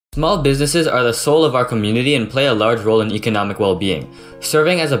Small businesses are the soul of our community and play a large role in economic well-being,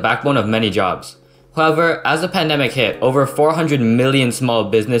 serving as a backbone of many jobs. However, as the pandemic hit, over 400 million small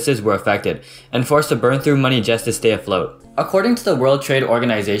businesses were affected and forced to burn through money just to stay afloat. According to the World Trade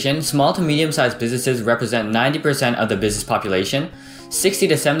Organization, small to medium-sized businesses represent 90% of the business population, 60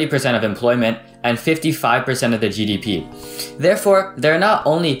 to 70% of employment, and 55% of the GDP. Therefore, they're not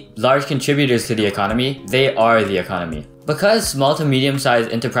only large contributors to the economy, they are the economy. Because small to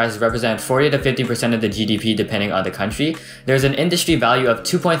medium-sized enterprises represent 40 to 50% of the GDP depending on the country, there's an industry value of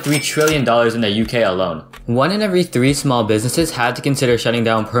 $2.3 trillion in the UK alone. 1 in every 3 small businesses had to consider shutting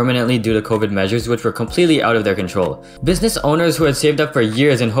down permanently due to COVID measures which were completely out of their control. Business owners who had saved up for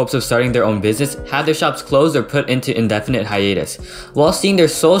years in hopes of starting their own business had their shops closed or put into indefinite hiatus, while seeing their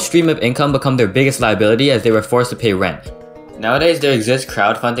sole stream of income become their biggest liability as they were forced to pay rent. Nowadays, there exist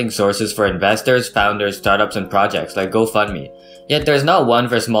crowdfunding sources for investors, founders, startups, and projects like GoFundMe, yet there's not one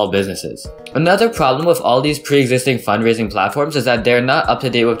for small businesses. Another problem with all these pre-existing fundraising platforms is that they're not up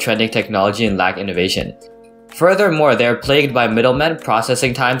to date with trending technology and lack innovation. Furthermore, they are plagued by middlemen,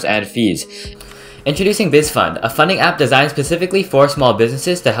 processing times, and fees. Introducing BizFund, a funding app designed specifically for small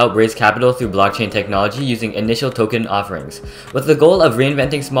businesses to help raise capital through blockchain technology using initial token offerings, with the goal of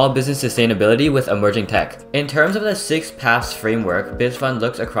reinventing small business sustainability with emerging tech. In terms of the 6 paths framework, BizFund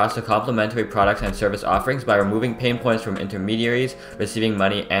looks across the complementary products and service offerings by removing pain points from intermediaries, receiving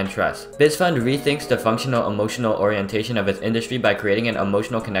money, and trust. BizFund rethinks the functional emotional orientation of its industry by creating an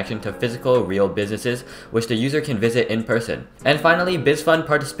emotional connection to physical, real businesses which the user can visit in person. And finally, BizFund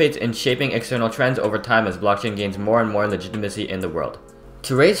participates in shaping external trends over time as blockchain gains more and more legitimacy in the world.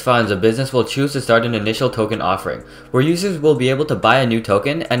 To raise funds, a business will choose to start an initial token offering, where users will be able to buy a new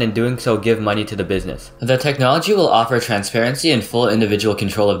token and in doing so give money to the business. The technology will offer transparency and full individual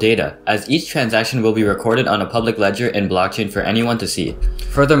control of data, as each transaction will be recorded on a public ledger in blockchain for anyone to see.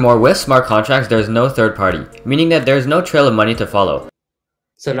 Furthermore, with smart contracts, there is no third party, meaning that there is no trail of money to follow.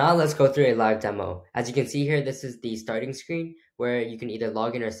 So now let's go through a live demo. As you can see here, this is the starting screen where you can either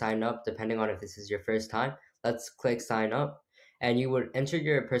log in or sign up depending on if this is your first time. Let's click sign up and you would enter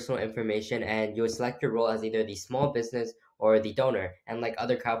your personal information and you would select your role as either the small business or the donor. And like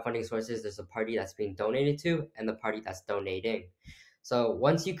other crowdfunding sources, there's a party that's being donated to and the party that's donating. So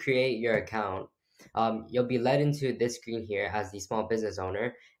once you create your account, you'll be led into this screen here as the small business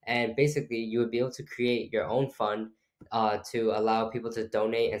owner. And basically you would be able to create your own fund to allow people to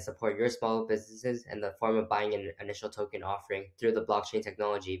donate and support your small businesses in the form of buying an initial token offering through the blockchain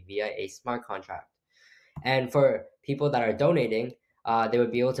technology via a smart contract. And for people that are donating, they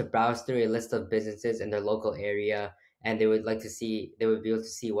would be able to browse through a list of businesses in their local area, and they would be able to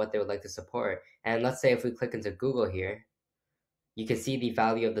see what they would like to support. And let's say if we click into Google here, you can see the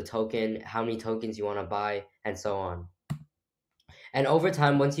value of the token, how many tokens you want to buy, and so on. And over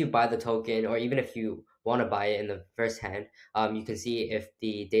time, once you buy the token, or even if you want to buy it in the first hand, you can see if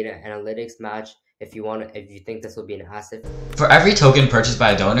the data analytics match, if you think this will be an asset. For every token purchased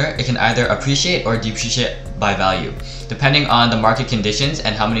by a donor, it can either appreciate or depreciate by value, depending on the market conditions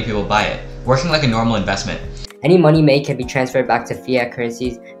and how many people buy it, working like a normal investment. Any money made can be transferred back to fiat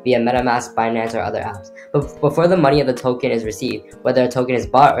currencies via MetaMask, Binance, or other apps. But before the money of the token is received, whether a token is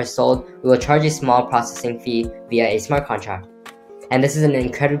bought or sold, we will charge a small processing fee via a smart contract. And this is an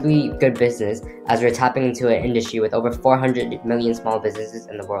incredibly good business as we're tapping into an industry with over 400 million small businesses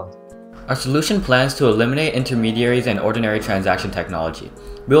in the world. Our solution plans to eliminate intermediaries and ordinary transaction technology.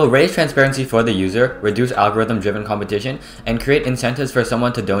 We will raise transparency for the user, reduce algorithm-driven competition, and create incentives for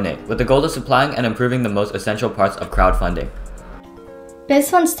someone to donate, with the goal of supplying and improving the most essential parts of crowdfunding.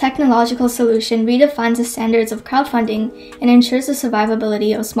 BizFund's technological solution redefines the standards of crowdfunding and ensures the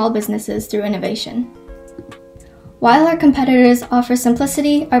survivability of small businesses through innovation. While our competitors offer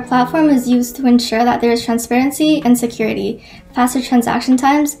simplicity, our platform is used to ensure that there is transparency and security, faster transaction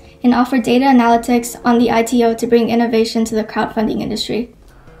times, and offer data analytics on the ITO to bring innovation to the crowdfunding industry.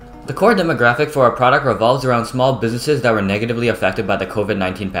 The core demographic for our product revolves around small businesses that were negatively affected by the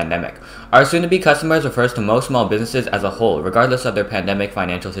COVID-19 pandemic. Our soon-to-be customers refers to most small businesses as a whole, regardless of their pandemic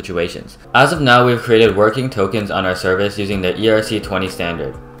financial situations. As of now, we've created working tokens on our service using the ERC20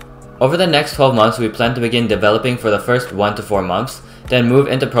 standard. Over the next 12 months, we plan to begin developing for the first 1 to 4 months, then move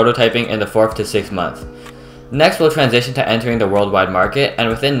into prototyping in the 4th to 6th month. Next, we'll transition to entering the worldwide market, and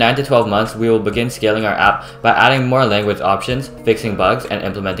within 9 to 12 months, we will begin scaling our app by adding more language options, fixing bugs, and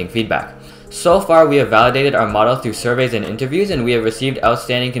implementing feedback. So far, we have validated our model through surveys and interviews, and we have received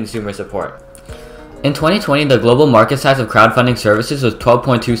outstanding consumer support. In 2020, the global market size of crowdfunding services was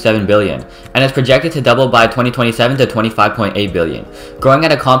 $12.27 billion, and is projected to double by 2027 to $25.8 billion, growing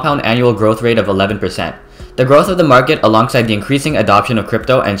at a compound annual growth rate of 11%. The growth of the market alongside the increasing adoption of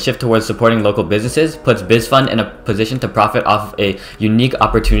crypto and shift towards supporting local businesses puts BizFund in a position to profit off of a unique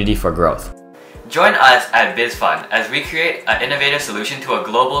opportunity for growth. Join us at BizFund as we create an innovative solution to a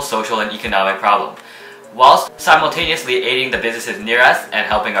global social and economic problem, whilst simultaneously aiding the businesses near us and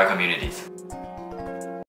helping our communities.